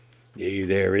Hey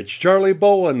there, it's Charlie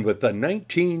Bowen with the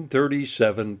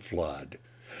 1937 flood.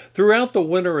 Throughout the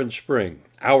winter and spring,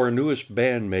 our newest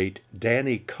bandmate,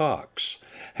 Danny Cox,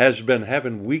 has been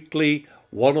having weekly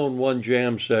one-on-one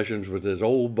jam sessions with his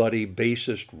old buddy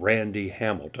bassist Randy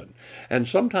Hamilton. And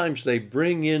sometimes they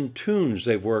bring in tunes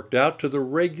they've worked out to the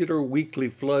regular weekly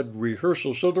flood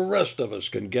rehearsal so the rest of us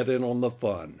can get in on the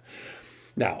fun.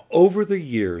 Now, over the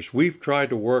years, we've tried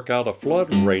to work out a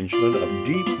flood arrangement of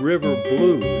Deep River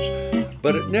Blues,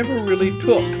 but it never really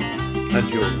took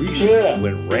until recently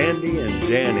when Randy and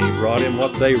Danny brought in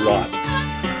what they wrought.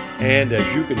 And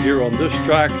as you can hear on this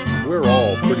track, we're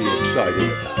all pretty excited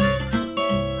about it.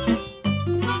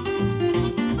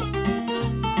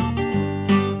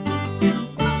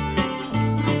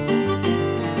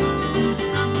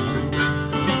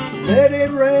 Let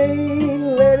it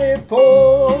rain, let it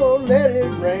pour, let it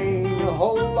rain a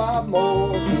whole lot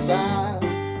more, 'cause I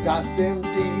got them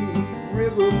Deep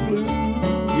River Blues.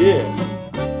 Yeah.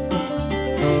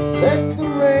 Let the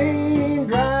rain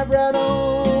drive right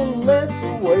on, let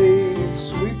the waves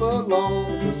sweep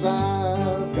along, 'cause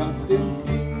I've got them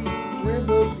Deep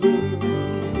River Blues.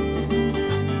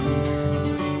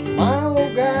 My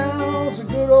old gal's a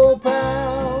good old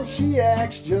pal, she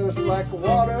acts just like a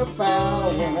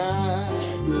waterfowl when I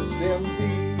get them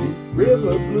Deep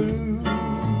River Blues.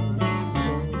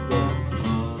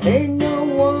 Ain't no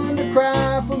one to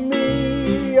cry for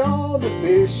me, all the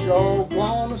fish all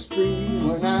gone astray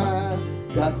when I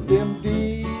got them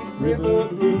Deep River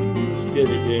Blues. Get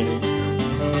it, Danny.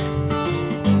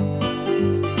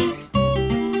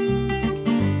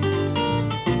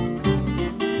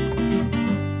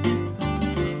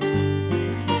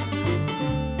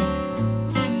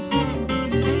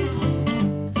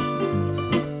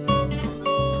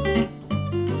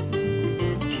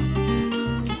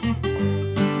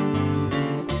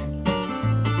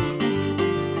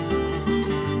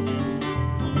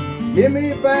 Give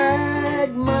me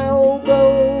back my old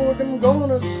boat, I'm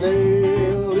gonna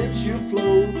sail if she'll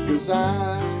float, 'cause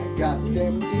I got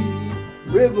them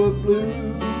Deep River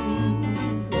Blues.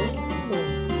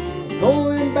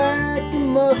 Going back to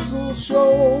Muscle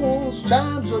Shoals,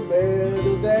 times are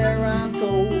better there I'm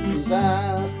told, 'cause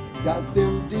I got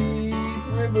them Deep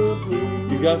River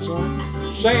Blues. You got some?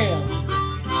 Sam.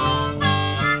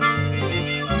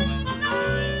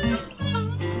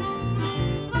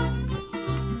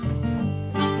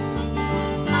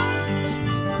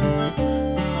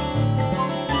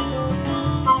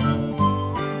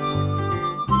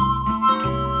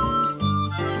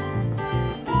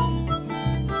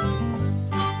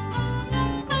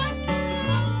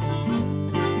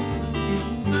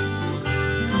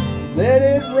 Let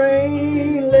it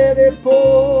rain, let it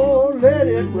pour, let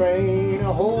it rain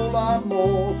a whole lot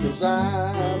more, 'cause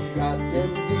I've got them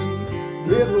Deep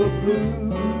River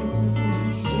Blues.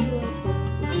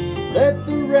 Let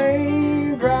the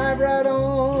rain drive right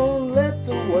on, let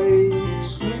the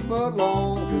waves sweep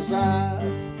along, 'cause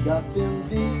I've got them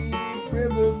Deep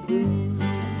River Blues.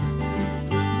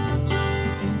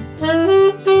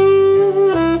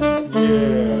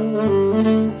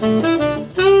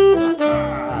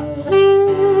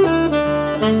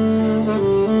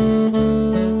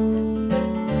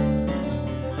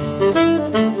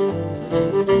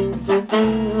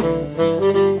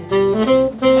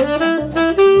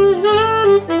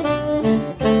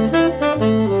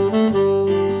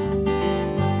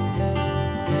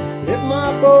 If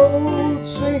my boat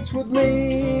sinks with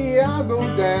me, I'll go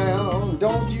down,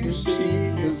 don't you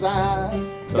see, 'cause I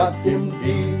got them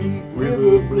Deep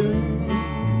River Blues.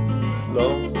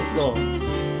 Long, long.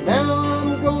 Now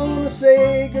I'm gonna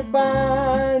say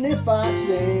goodbye, and if I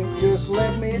sink, just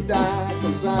let me die,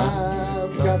 'cause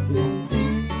I've got them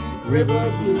Deep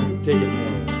River Blues. Take it,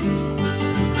 man.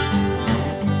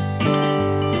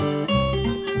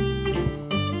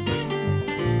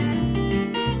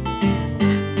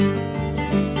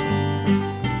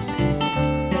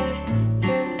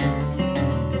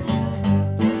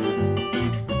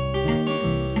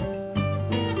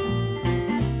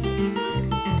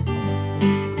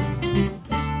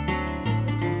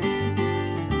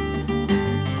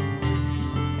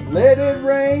 Let it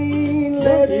rain,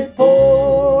 let it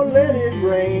pour, let it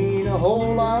rain a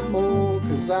whole lot more,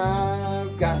 'cause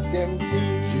I've got them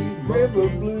Deep River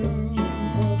Blues.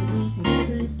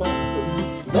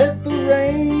 Let the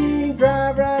rain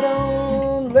drive right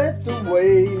on, let the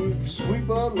waves sweep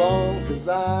along, 'cause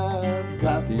I've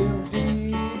got them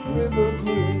Deep River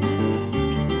Blues.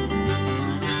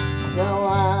 Now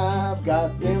I've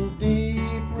got them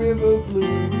Deep River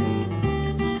Blues.